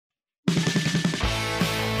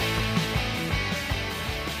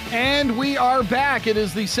And we are back. It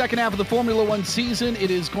is the second half of the Formula One season.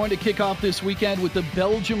 It is going to kick off this weekend with the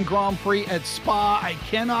Belgian Grand Prix at Spa. I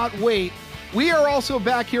cannot wait. We are also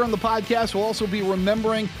back here on the podcast. We'll also be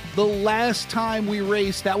remembering the last time we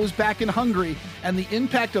raced. That was back in Hungary, and the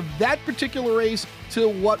impact of that particular race to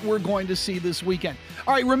what we're going to see this weekend.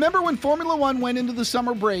 All right, remember when Formula One went into the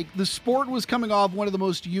summer break, the sport was coming off one of the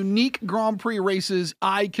most unique Grand Prix races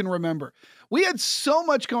I can remember. We had so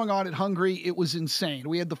much going on at Hungary, it was insane.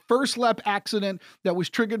 We had the first lap accident that was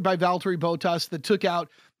triggered by Valtteri Bottas that took out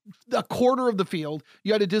a quarter of the field.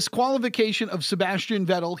 You had a disqualification of Sebastian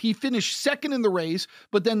Vettel. He finished second in the race,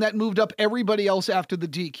 but then that moved up everybody else after the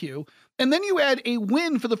DQ. And then you had a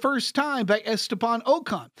win for the first time by Esteban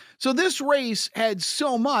Ocon. So this race had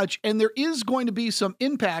so much, and there is going to be some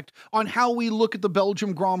impact on how we look at the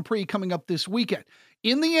Belgian Grand Prix coming up this weekend.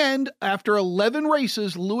 In the end, after 11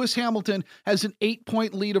 races, Lewis Hamilton has an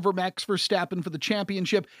 8-point lead over Max Verstappen for the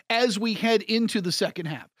championship as we head into the second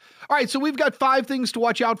half. All right, so we've got 5 things to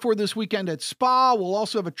watch out for this weekend at Spa. We'll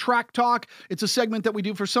also have a track talk. It's a segment that we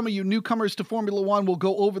do for some of you newcomers to Formula One. We'll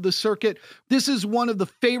go over the circuit. This is one of the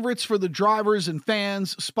favorites for the drivers and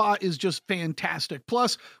fans. Spa is just fantastic.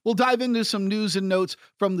 Plus, we'll dive into some news and notes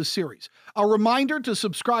from the series. A reminder to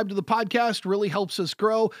subscribe to the podcast really helps us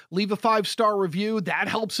grow. Leave a 5-star review. That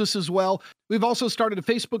helps us as well. We've also started a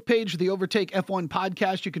Facebook page, the Overtake F1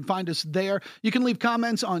 Podcast. You can find us there. You can leave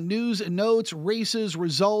comments on news and notes, races,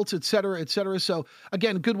 results, etc., etc. So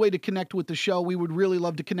again, good way to connect with the show. We would really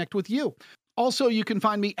love to connect with you. Also, you can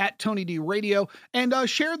find me at Tony D Radio and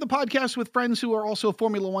share the podcast with friends who are also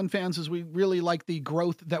Formula One fans, as we really like the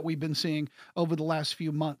growth that we've been seeing over the last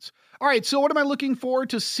few months. All right, so what am I looking forward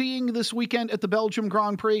to seeing this weekend at the Belgian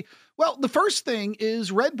Grand Prix? Well, the first thing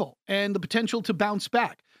is Red Bull and the potential to bounce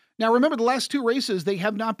back. Now, remember, the last 2 races, they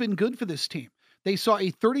have not been good for this team. They saw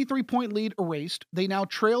a 33-point lead erased. They now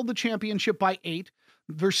trailed the championship by 8.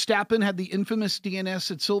 Verstappen had the infamous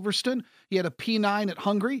DNS at Silverstone. He had a P9 at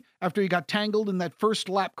Hungary after he got tangled in that first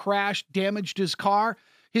lap crash, damaged his car.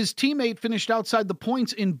 His teammate finished outside the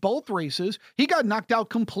points in both races. He got knocked out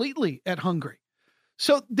completely at Hungary.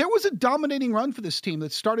 So there was a dominating run for this team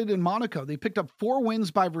that started in Monaco. They picked up 4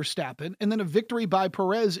 wins by Verstappen and then a victory by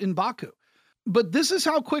Perez in Baku. But this is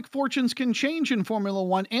how quick fortunes can change in Formula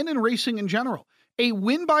One and in racing in general. A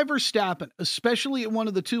win by Verstappen, especially at one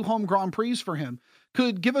of the 2 home Grand Prix for him,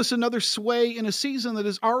 could give us another sway in a season that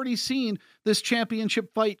has already seen this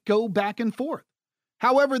championship fight go back and forth.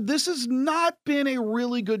 However, this has not been a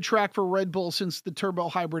really good track for Red Bull since the turbo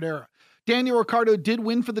hybrid era. Daniel Ricciardo did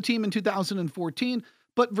win for the team in 2014,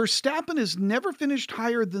 but Verstappen has never finished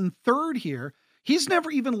higher than 3rd here. He's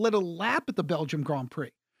never even led a lap at the Belgian Grand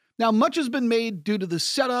Prix. Now, much has been made due to the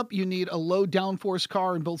setup. You need a low downforce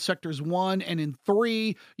car in both sectors 1 and in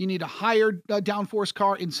 3. You need a higher downforce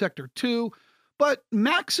car in sector 2. But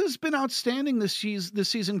Max has been outstanding this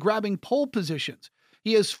season, grabbing pole positions.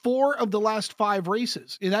 He has 4 of the last 5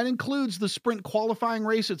 races, and that includes the sprint qualifying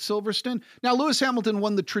race at Silverstone. Now, Lewis Hamilton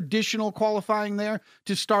won the traditional qualifying there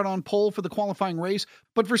to start on pole for the qualifying race,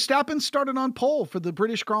 but Verstappen started on pole for the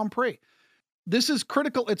British Grand Prix. This is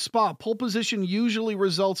critical at Spa. Pole position usually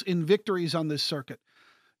results in victories on this circuit.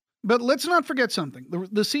 But let's not forget something.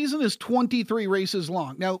 The season is 23 races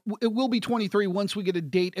long. Now, it will be 23 once we get a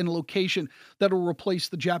date and location that will replace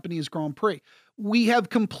the Japanese Grand Prix. We have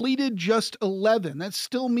completed just 11. That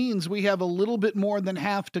still means we have a little bit more than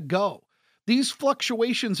half to go. These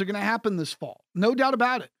fluctuations are going to happen this fall. No doubt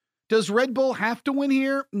about it. Does Red Bull have to win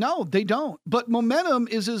here? No, they don't. But momentum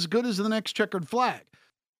is as good as the next checkered flag.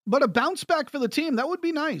 But a bounce back for the team, that would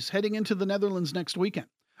be nice heading into the Netherlands next weekend.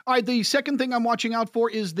 All right, the second thing I'm watching out for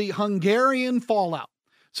is the Hungarian fallout.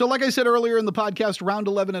 So like I said earlier in the podcast, round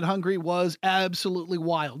 11 at Hungary was absolutely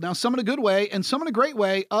wild. Now, some in a good way and some in a great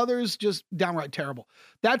way, others just downright terrible.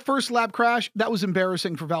 That first lap crash, that was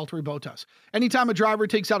embarrassing for Valtteri Bottas. Anytime a driver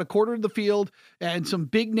takes out a quarter of the field and some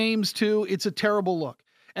big names too, it's a terrible look.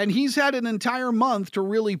 And he's had an entire month to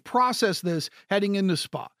really process this heading into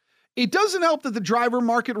Spa. It doesn't help that the driver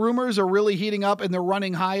market rumors are really heating up and they're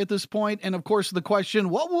running high at this point. And of course, the question,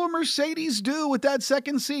 what will Mercedes do with that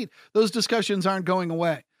second seat? Those discussions aren't going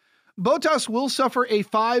away. Bottas will suffer a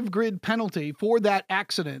 5-grid penalty for that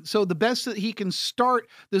accident. So the best that he can start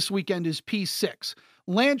this weekend is P6.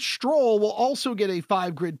 Lance Stroll will also get a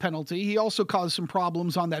 5-grid penalty. He also caused some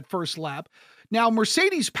problems on that first lap. Now,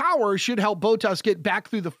 Mercedes power should help Bottas get back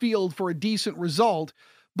through the field for a decent result.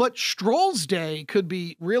 But Stroll's day could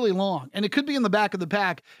be really long, and it could be in the back of the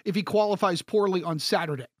pack if he qualifies poorly on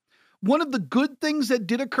Saturday. One of the good things that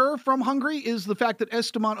did occur from Hungary is the fact that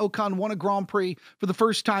Esteban Ocon won a Grand Prix for the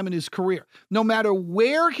first time in his career. No matter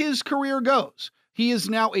where his career goes, He is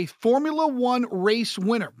now a Formula One race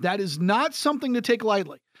winner. That is not something to take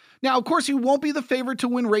lightly. Now, of course, he won't be the favorite to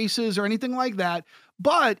win races or anything like that,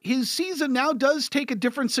 but his season now does take a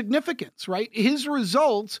different significance, right? His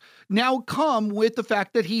results now come with the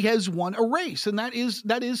fact that he has won a race, and that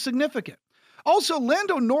is significant. Also,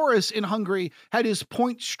 Lando Norris in Hungary had his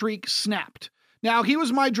point streak snapped. Now, he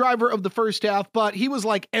was my driver of the first half, but he was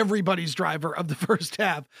like everybody's driver of the first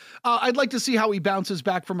half. I'd like to see how he bounces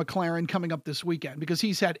back from McLaren coming up this weekend because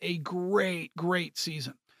he's had a great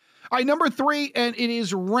season. All right, number 3, and it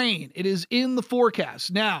is rain. It is in the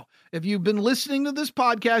forecast. Now, if you've been listening to this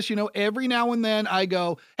podcast, you know every now and then I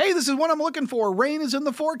go, hey, this is what I'm looking for. Rain is in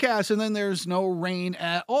the forecast, and then there's no rain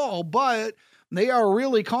at all. But they are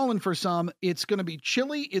really calling for some. It's going to be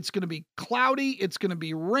chilly. It's going to be cloudy. It's going to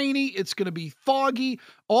be rainy. It's going to be foggy.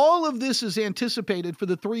 All of this is anticipated for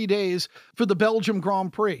the 3 days for the Belgian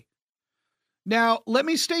Grand Prix. Now, let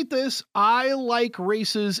me state this. I like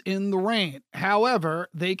races in the rain. However,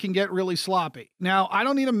 they can get really sloppy. Now, I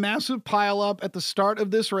don't need a massive pileup at the start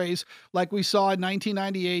of this race like we saw in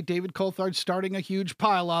 1998. David Coulthard starting a huge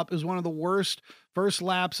pileup is one of the worst first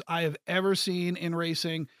laps I have ever seen in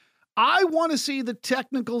racing. I want to see the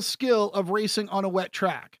technical skill of racing on a wet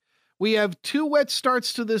track. We have 2 wet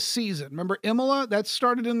starts to this season. Remember Imola? That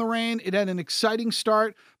started in the rain. It had an exciting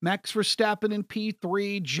start. Max Verstappen in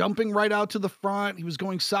P3, jumping right out to the front. He was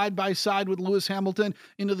going side by side with Lewis Hamilton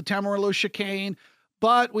into the Tamarillo chicane.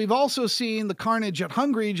 But we've also seen the carnage at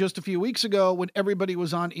Hungary just a few weeks ago when everybody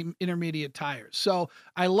was on intermediate tires. So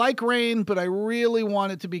I like rain, but I really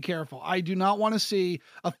want it to be careful. I do not want to see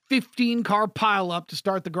a 15-car pileup to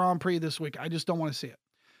start the Grand Prix this week. I just don't want to see it.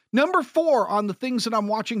 Number 4 on the things that I'm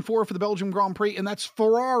watching for the Belgian Grand Prix, and that's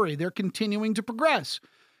Ferrari. They're continuing to progress.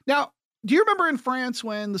 Now, do you remember in France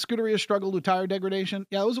when the Scuderia struggled with tire degradation?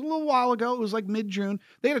 Yeah, it was a little while ago. It was like mid-June.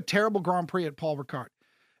 They had a terrible Grand Prix at Paul Ricard.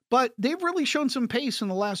 But they've really shown some pace in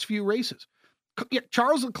the last few races. Yeah,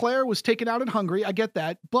 Charles Leclerc was taken out at Hungary. I get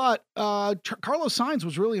that. But Carlos Sainz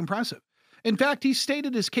was really impressive. In fact, he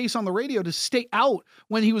stated his case on the radio to stay out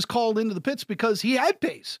when he was called into the pits because he had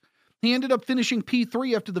pace. He ended up finishing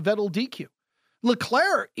P3 after the Vettel DQ.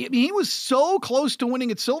 Leclerc, I mean, he was so close to winning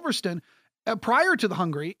at Silverstone prior to the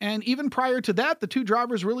Hungary, and even prior to that, the 2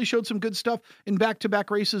 drivers really showed some good stuff in back-to-back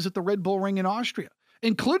races at the Red Bull Ring in Austria,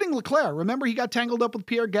 including Leclerc. Remember, he got tangled up with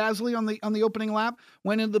Pierre Gasly on the opening lap,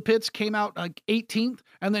 went into the pits, came out like 18th,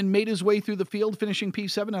 and then made his way through the field, finishing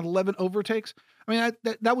P7 at 11 overtakes. I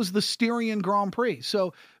mean, that was the Styrian Grand Prix.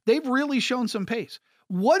 So they've really shown some pace.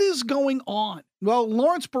 What is going on? Well,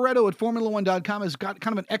 Lawrence Barretto at Formula1.com has got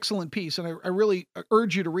kind of an excellent piece, and I really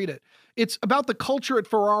urge you to read it. It's about the culture at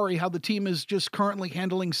Ferrari, how the team is just currently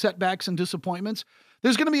handling setbacks and disappointments.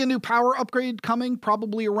 There's going to be a new power upgrade coming,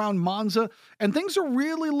 probably around Monza, and things are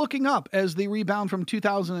really looking up as they rebound from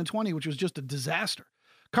 2020, which was just a disaster.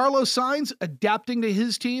 Carlos Sainz adapting to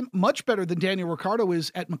his team much better than Daniel Ricciardo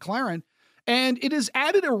is at McLaren. And it has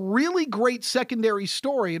added a really great secondary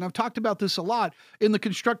story, and I've talked about this a lot in the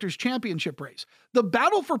Constructors' Championship race. The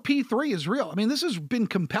battle for P3 is real. I mean, this has been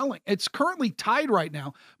compelling. It's currently tied right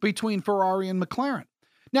now between Ferrari and McLaren.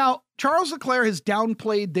 Now, Charles Leclerc has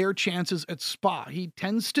downplayed their chances at Spa. He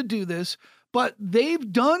tends to do this, but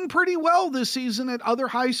they've done pretty well this season at other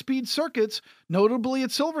high-speed circuits, notably at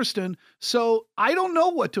Silverstone, so I don't know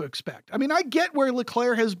what to expect. I mean, I get where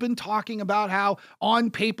Leclerc has been talking about how,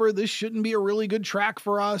 on paper, this shouldn't be a really good track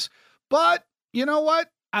for us, but you know what?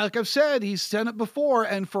 Like I've said, he's done it before,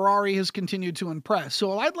 and Ferrari has continued to impress,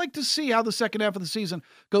 so I'd like to see how the second half of the season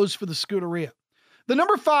goes for the Scuderia. The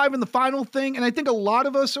number 5 and the final thing, and I think a lot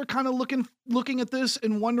of us are kind of looking at this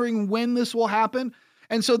and wondering when this will happen.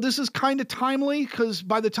 And so this is kind of timely because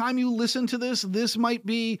by the time you listen to this, this might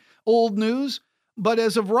be old news. But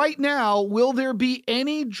as of right now, will there be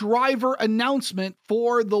any driver announcement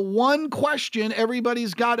for the one question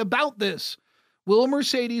everybody's got about this? Will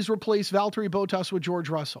Mercedes replace Valtteri Bottas with George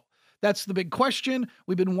Russell? That's the big question.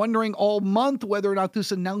 We've been wondering all month whether or not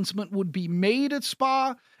this announcement would be made at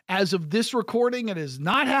Spa. As of this recording, it has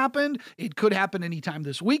not happened. It could happen anytime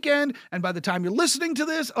this weekend. And by the time you're listening to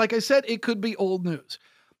this, like I said, it could be old news.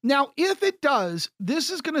 Now, if it does, this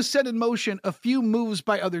is going to set in motion a few moves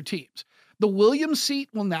by other teams. The Williams seat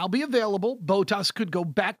will now be available. Bottas could go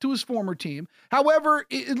back to his former team. However,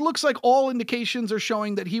 it looks like all indications are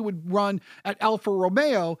showing that he would run at Alfa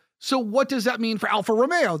Romeo. So what does that mean for Alfa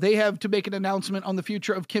Romeo? They have to make an announcement on the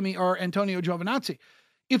future of Kimi or Antonio Giovinazzi.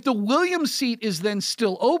 If the Williams seat is then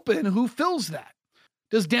still open, who fills that?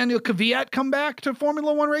 Does Daniel Kvyat come back to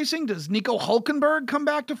Formula One racing? Does Nico Hülkenberg come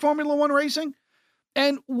back to Formula One racing?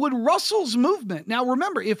 And would Russell's movement, now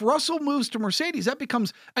remember, if Russell moves to Mercedes, that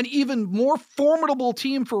becomes an even more formidable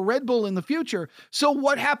team for Red Bull in the future. So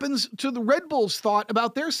what happens to the Red Bull's thought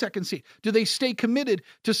about their second seat? Do they stay committed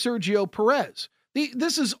to Sergio Perez?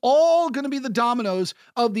 This is all going to be the dominoes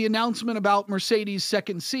of the announcement about Mercedes'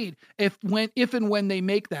 second seat if and when they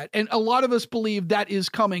make that. And a lot of us believe that is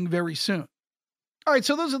coming very soon. All right,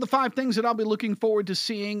 so those are the 5 things that I'll be looking forward to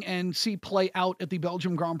seeing and see play out at the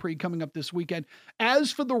Belgian Grand Prix coming up this weekend.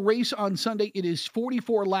 As for the race on Sunday, it is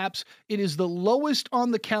 44 laps. It is the lowest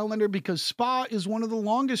on the calendar because Spa is one of the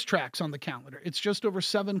longest tracks on the calendar. It's just over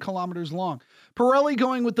 7 kilometers long. Pirelli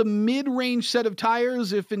going with the mid-range set of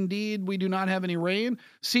tires if indeed we do not have any rain.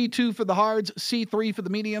 C2 for the hards, C3 for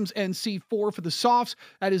the mediums, and C4 for the softs.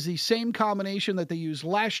 That is the same combination that they used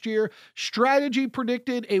last year. Strategy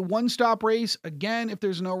predicted a one-stop race. Again, if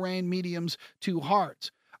there's no rain, mediums to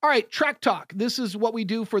hards. All right, track talk. This is what we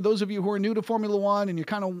do for those of you who are new to Formula One and you're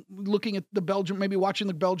kind of looking at the Belgium, maybe watching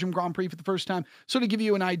the Belgian Grand Prix for the first time, so to give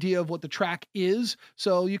you an idea of what the track is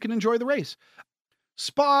so you can enjoy the race.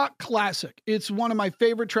 Spa Classic. It's one of my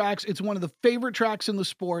favorite tracks. It's one of the favorite tracks in the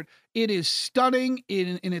sport. It is stunning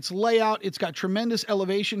in its layout. It's got tremendous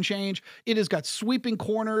elevation change. It has got sweeping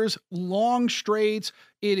corners, long straights.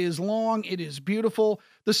 It is long. It is beautiful.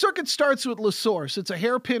 The circuit starts with La Source. It's a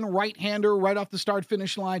hairpin right-hander right off the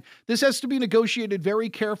start-finish line. This has to be negotiated very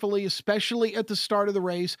carefully, especially at the start of the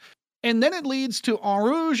race. And then it leads to En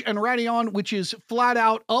Rouge and Raidillon, which is flat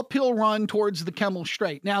out uphill run towards the Kemmel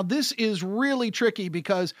Straight. Now, this is really tricky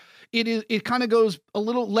because it kind of goes a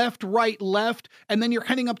little left, right, left, and then you're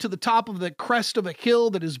heading up to the top of the crest of a hill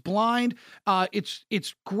that is blind.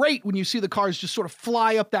 It's great when you see the cars just sort of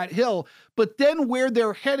fly up that hill, but then where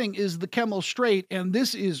they're heading is the Kemmel Straight, and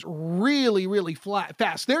this is really, really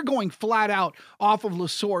fast. They're going flat out off of La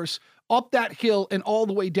Source, up that hill and all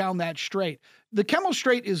the way down that straight. The Kemmel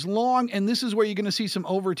Straight is long, and this is where you're going to see some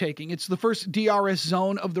overtaking. It's the first DRS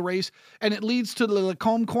zone of the race, and it leads to the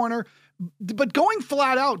Lacombe corner. But going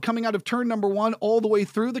flat out, coming out of turn number 1 all the way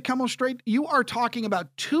through the Kemmel Straight, you are talking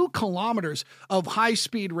about 2 kilometers of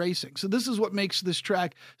high-speed racing. So this is what makes this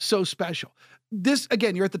track so special. This,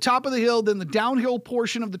 again, you're at the top of the hill, then the downhill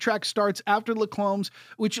portion of the track starts after Lacombes,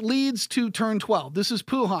 which leads to turn 12. This is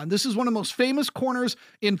Pouhon. This is one of the most famous corners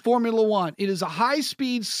in Formula One. It is a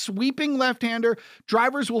high-speed, sweeping left-hander.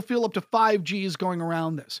 Drivers will feel up to 5 Gs going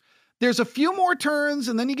around this. There's a few more turns,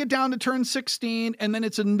 and then you get down to turn 16, and then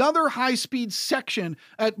it's another high-speed section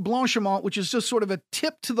at Blanchimont, which is just sort of a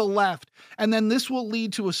tip to the left, and then this will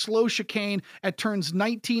lead to a slow chicane at turns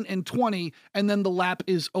 19 and 20, and then the lap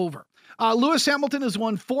is over. Lewis Hamilton has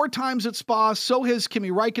won 4 times at Spa. So has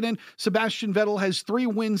Kimi Räikkönen. Sebastian Vettel has 3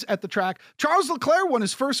 wins at the track. Charles Leclerc won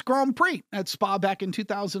his first Grand Prix at Spa back in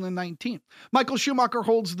 2019. Michael Schumacher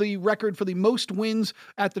holds the record for the most wins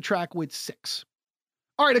at the track with 6.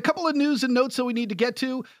 All right, a couple of news and notes that we need to get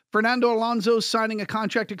to. Fernando Alonso signing a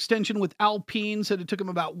contract extension with Alpine, said it took him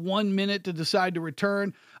about 1 minute to decide to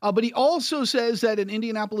return. But he also says that an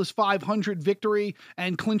Indianapolis 500 victory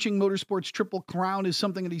and clinching motorsports Triple Crown is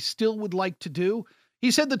something that he still would like to do. He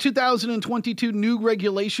said the 2022 new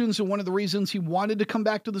regulations are one of the reasons he wanted to come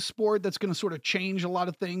back to the sport. That's going to sort of change a lot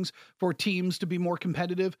of things for teams to be more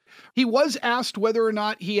competitive. He was asked whether or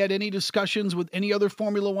not he had any discussions with any other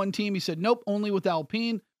Formula One team. He said, nope, only with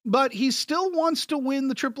Alpine. But he still wants to win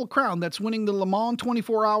the Triple Crown. That's winning the Le Mans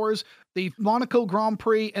 24 Hours, the Monaco Grand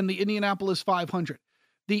Prix, and the Indianapolis 500.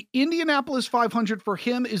 The Indianapolis 500 for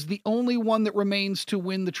him is the only one that remains to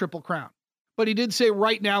win the Triple Crown. But he did say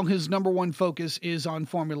right now his number one focus is on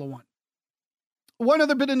Formula One. One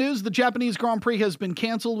other bit of news, the Japanese Grand Prix has been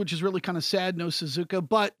canceled, which is really kind of sad, no Suzuka,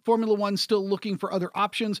 but Formula One's still looking for other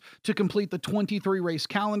options to complete the 23-race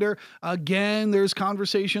calendar. Again, there's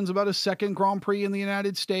conversations about a second Grand Prix in the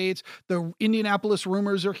United States. The Indianapolis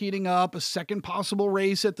rumors are heating up, a second possible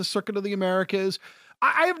race at the Circuit of the Americas.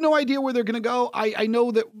 I have no idea where they're going to go. I know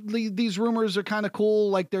that these rumors are kind of cool,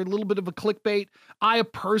 like they're a little bit of a clickbait. I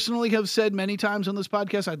personally have said many times on this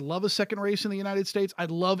podcast, I'd love a second race in the United States. I'd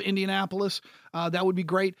love Indianapolis. That would be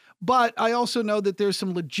great. But I also know that there's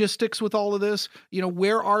some logistics with all of this. You know,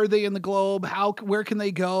 where are they in the globe? Where can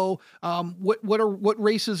they go? What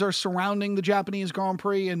races are surrounding the Japanese Grand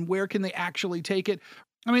Prix, and where can they actually take it?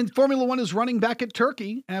 I mean, Formula One is running back at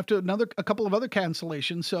Turkey after a couple of other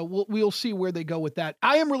cancellations, so we'll see where they go with that.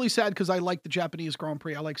 I am really sad because I like the Japanese Grand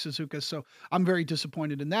Prix. I like Suzuka, so I'm very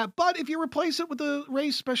disappointed in that. But if you replace it with a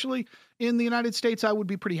race, especially in the United States, I would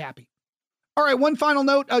be pretty happy. All right, one final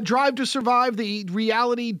note. Drive to Survive, the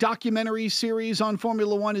reality documentary series on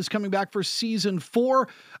Formula One, is coming back for season 4.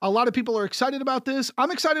 A lot of people are excited about this.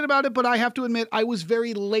 I'm excited about it, but I have to admit, I was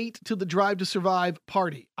very late to the Drive to Survive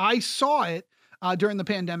party. I saw it during the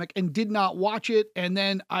pandemic and did not watch it. And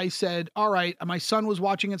then I said, all right, my son was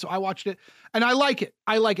watching it, so I watched it. And I like it.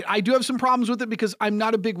 I do have some problems with it because I'm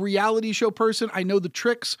not a big reality show person. I know the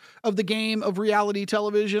tricks of the game of reality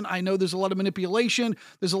television. I know there's a lot of manipulation.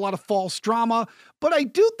 There's a lot of false drama. But I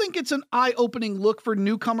do think it's an eye-opening look for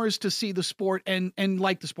newcomers to see the sport and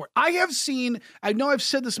like the sport. I know I've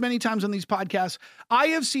said this many times on these podcasts, I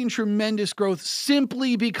have seen tremendous growth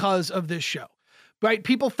simply because of this show. Right?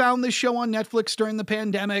 People found this show on Netflix during the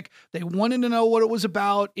pandemic. They wanted to know what it was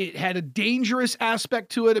about. It had a dangerous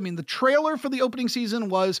aspect to it. I mean, the trailer for the opening season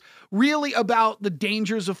was really about the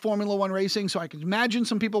dangers of Formula One racing. So I can imagine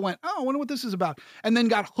some people went, oh, I wonder what this is about. And then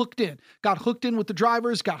got hooked in with the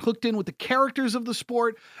drivers, got hooked in with the characters of the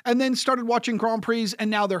sport, and then started watching Grand Prix,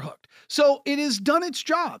 and now they're hooked. So it has done its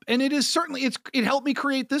job. And it is certainly, it helped me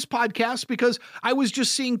create this podcast because I was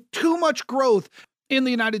just seeing too much growth in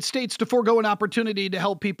the United States to forego an opportunity to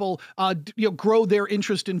help people grow their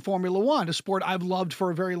interest in Formula One, a sport I've loved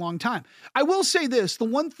for a very long time. I will say this, the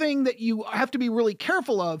one thing that you have to be really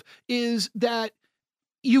careful of is that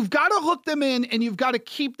you've got to hook them in and you've got to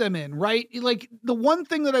keep them in, right? Like the one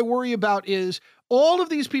thing that I worry about is all of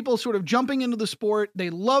these people sort of jumping into the sport. They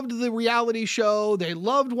loved the reality show. They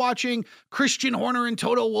loved watching Christian Horner and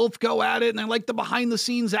Toto Wolff go at it. And they liked the behind the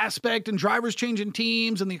scenes aspect and drivers changing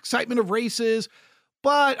teams and the excitement of races.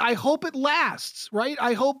 But I hope it lasts, right?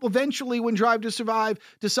 I hope eventually when Drive to Survive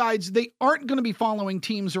decides they aren't going to be following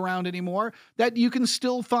teams around anymore, that you can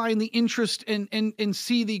still find the interest and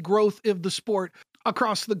see the growth of the sport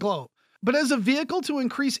across the globe. But as a vehicle to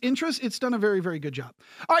increase interest, it's done a very, very good job.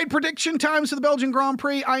 All right, prediction times for the Belgian Grand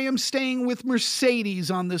Prix. I am staying with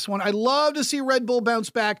Mercedes on this one. I love to see Red Bull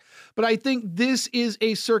bounce back, but I think this is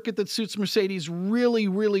a circuit that suits Mercedes really,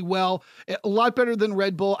 really well. A lot better than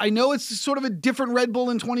Red Bull. I know it's sort of a different Red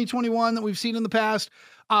Bull in 2021 that we've seen in the past.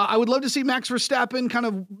 I would love to see Max Verstappen kind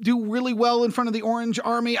of do really well in front of the Orange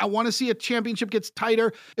Army. I want to see a championship gets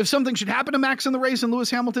tighter. If something should happen to Max in the race and Lewis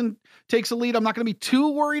Hamilton takes the lead, I'm not going to be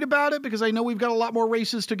too worried about it because I know we've got a lot more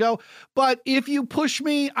races to go. But if you push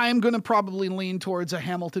me, I'm going to probably lean towards a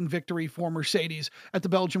Hamilton victory for Mercedes at the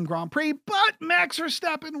Belgian Grand Prix, but Max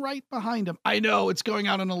Verstappen right behind him. I know it's going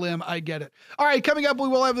out on a limb. I get it. All right, coming up, we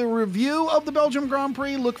will have the review of the Belgian Grand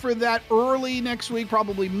Prix. Look for that early next week,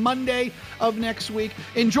 probably Monday of next week.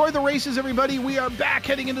 Enjoy the races, everybody. We are back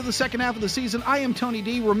heading into the second half of the season. I am Tony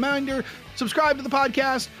D. Reminder, subscribe to the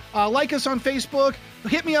podcast, like us on Facebook,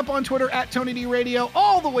 hit me up on Twitter at Tony D Radio,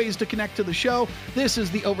 all the ways to connect to the show. This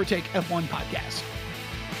is the Overtake F1 podcast.